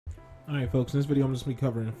Alright folks, in this video I'm just going to be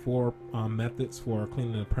covering four methods for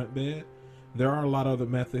cleaning a print bed. There are a lot of other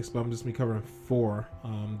methods, but I'm just going to be covering four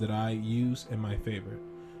that I use and my favorite.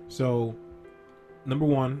 So number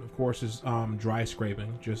one, of course, is dry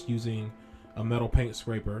scraping, just using a metal paint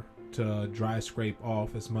scraper to dry scrape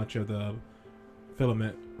off as much of the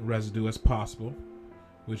filament residue as possible,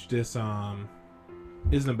 which this isn't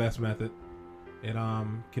the best method. It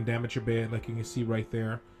can damage your bed, like you can see right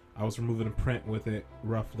there. I was removing a print with it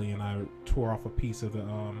roughly, and I tore off a piece of the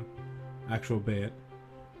actual bed.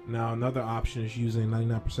 Now another option is using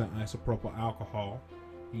 99% isopropyl alcohol.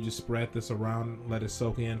 You just spread this around, let it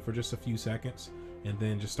soak in for just a few seconds, and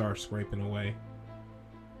then just start scraping away.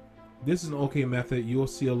 This is an okay method. You'll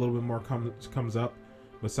see a little bit more comes up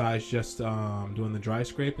besides just doing the dry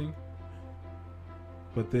scraping,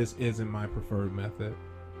 but this isn't my preferred method.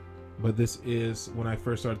 But this is, when I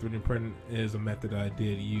first started 3D printing, is a method I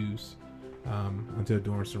did use until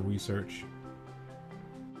doing some research.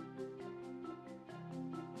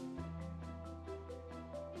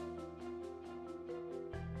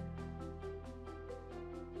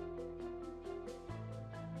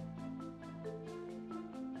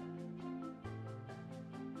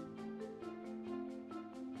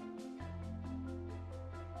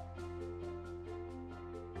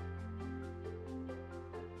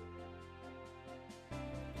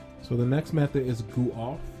 So the next method is glue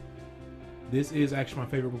off. This is actually my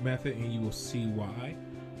favorite method, and you will see why.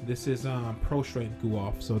 This is pro strength glue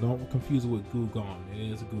off, so don't confuse it with glue gone. It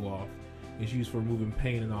is a glue off. It's used for removing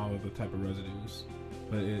paint and all of the type of residues,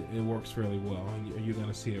 but it works fairly well. And you're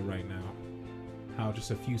gonna see it right now, how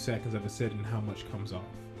just a few seconds of it sitting, how much comes off.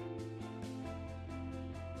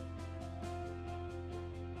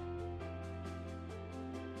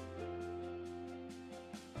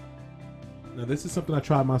 Now this is something I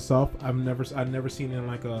tried myself. I've never seen it in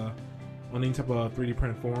like on any type of 3D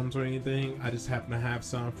print forums or anything. I just happen to have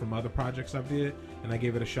some from other projects I did, and I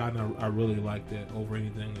gave it a shot, and I really liked it over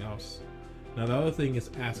anything else. Now the other thing is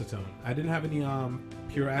acetone. I didn't have any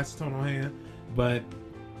pure acetone on hand, but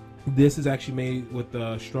this is actually made with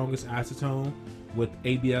the strongest acetone with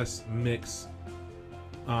ABS mix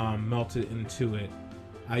melted into it.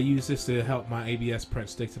 I use this to help my ABS print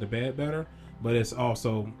stick to the bed better, but it's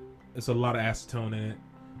a lot of acetone in it,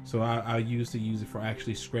 so I used to use it for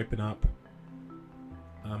actually scraping up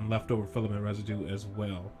leftover filament residue as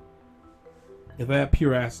well. If I had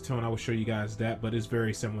pure acetone, I would show you guys that, but it's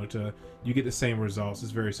very similar to, you get the same results.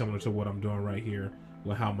 It's very similar to what I'm doing right here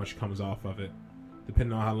with how much comes off of it,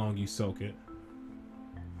 depending on how long you soak it.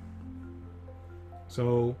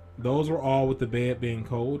 So those were all with the bed being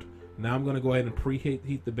cold. Now I'm going to go ahead and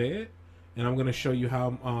preheat the bed, and I'm going to show you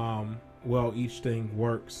how well each thing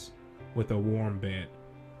works with a warm bed.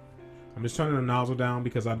 I'm just turning the nozzle down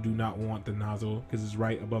because I do not want the nozzle, because it's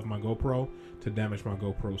right above my GoPro, to damage my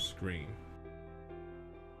GoPro screen.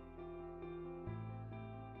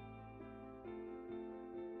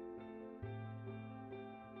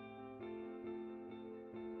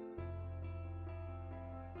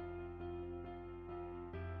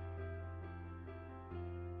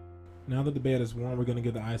 Now that the bed is warm, we're going to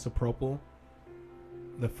give the isopropyl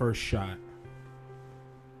the first shot.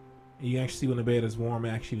 You actually see when the bed is warm,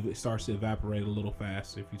 it starts to evaporate a little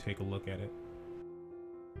faster if you take a look at it.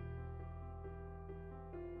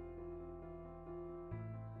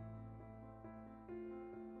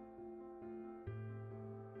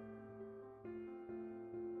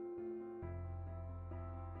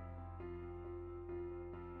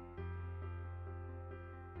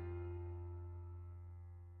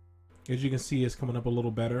 As you can see, it's coming up a little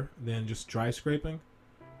better than just dry scraping,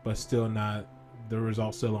 but still not, the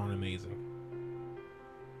results still aren't amazing.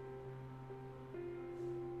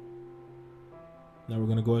 Now we're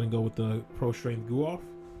going to go ahead and go with the Pro Strength Glue Off,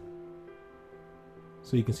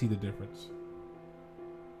 so you can see the difference.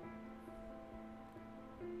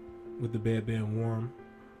 With the bed being warm,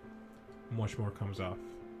 much more comes off.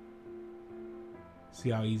 See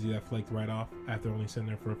how easy that flaked right off after only sitting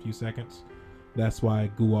there for a few seconds? That's why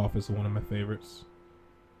Glue Off is one of my favorites.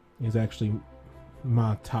 It's actually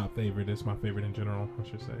my top favorite. It's my favorite in general, I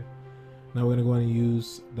should say. Now we're going to go ahead and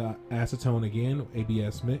use the acetone again,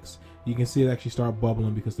 ABS mix. You can see it actually start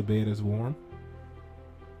bubbling because the bed is warm.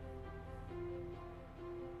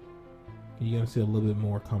 You're going to see a little bit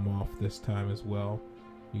more come off this time as well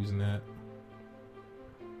using that.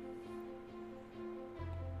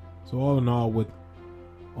 So all in all, with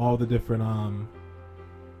all the different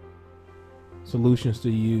solutions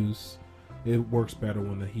to use, it works better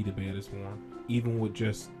when the heated bed is warm, even with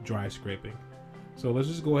just dry scraping. So let's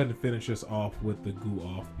just go ahead and finish this off with the glue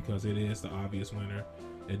off, because it is the obvious winner.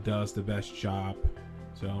 It does the best job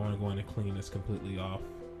So I want to go in and clean this completely off.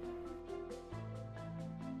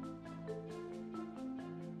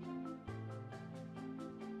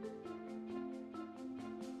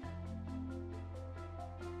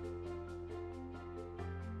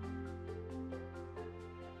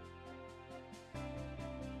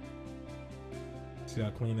 See how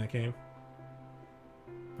clean that came?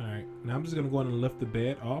 Alright, now I'm just going to go ahead and lift the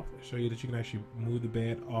bed off, show you that you can actually move the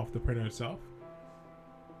bed off the printer itself.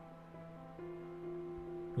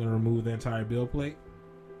 I'm going to remove the entire build plate.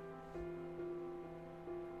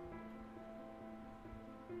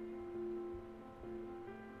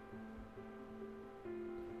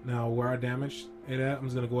 Now where I damaged it at, I'm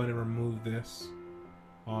just going to go ahead and remove this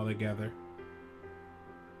all together.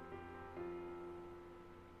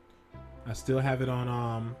 I still have it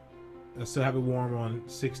on I still have it warm on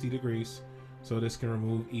 60 degrees, so this can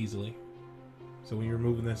remove easily. So when you're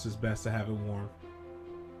removing this, it's best to have it warm,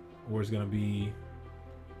 or it's gonna be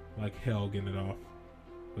like hell getting it off.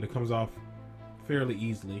 But it comes off fairly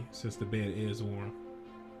easily since the bed is warm.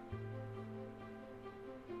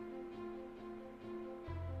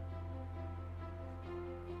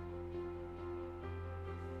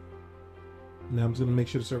 Now I'm just going to make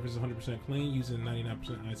sure the surface is 100% clean using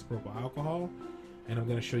 99% isopropyl alcohol, and I'm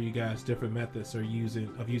going to show you guys different methods of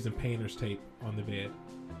using painter's tape on the bed.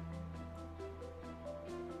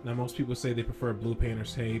 Now most people say they prefer blue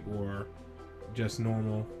painter's tape or just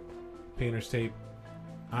normal painter's tape.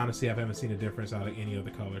 Honestly, I haven't seen a difference out of any of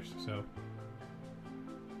the colors, so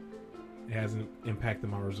it hasn't impacted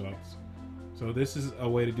my results. So this is a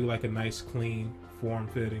way to do like a nice clean form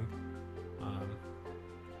fitting.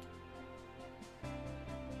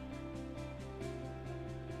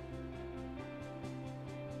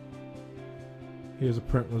 Here's a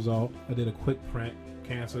print result. I did a quick print,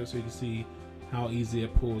 cancel it so you can see how easy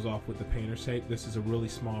it pulls off with the painter's tape. This is a really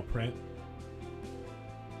small print.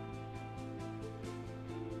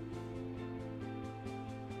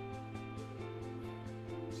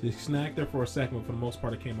 So you snagged there for a second, but for the most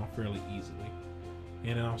part it came off fairly easily.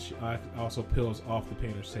 And it also peels off the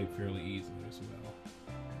painter's tape fairly easily as well.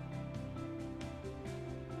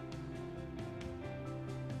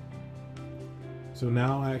 So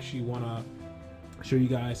now I actually want to show you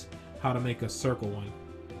guys how to make a circle one.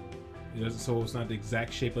 So it's not the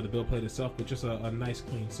exact shape of the build plate itself, but just a nice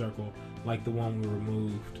clean circle like the one we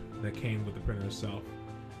removed that came with the printer itself.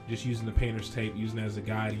 Just using the painter's tape, using it as a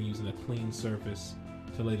guide, and using a clean surface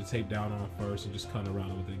to lay the tape down on first and just cut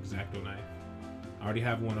around it with an X-Acto knife. I already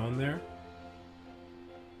have one on there.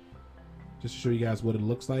 Just to show you guys what it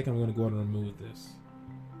looks like, I'm going to go ahead and remove this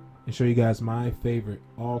and show you guys my favorite,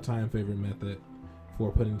 all-time favorite method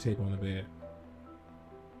for putting tape on the bed.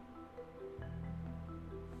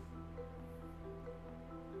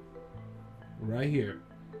 Right here,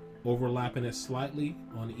 overlapping it slightly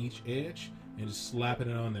on each edge and just slapping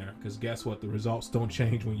it on there, because guess what, the results don't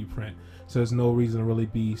change when you print, so there's no reason to really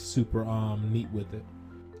be super neat with it.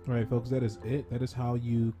 All right folks, that is it. That is how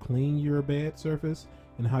you clean your bed surface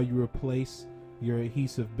and how you replace your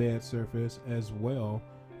adhesive bed surface as well.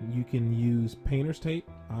 You can use painter's tape.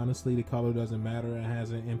 Honestly, the color doesn't matter. It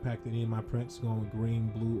hasn't impacted any of my prints going green,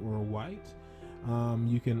 blue, or white.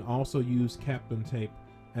 You can also use Kapton tape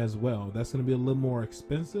as well. That's going to be a little more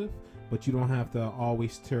expensive, but you don't have to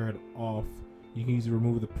always tear it off. You can easily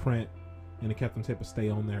remove the print and the Kapton tape will stay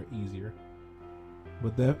on there easier.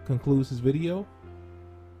 But that concludes this video,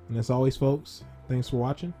 and as always folks, thanks for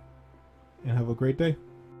watching and have a great day.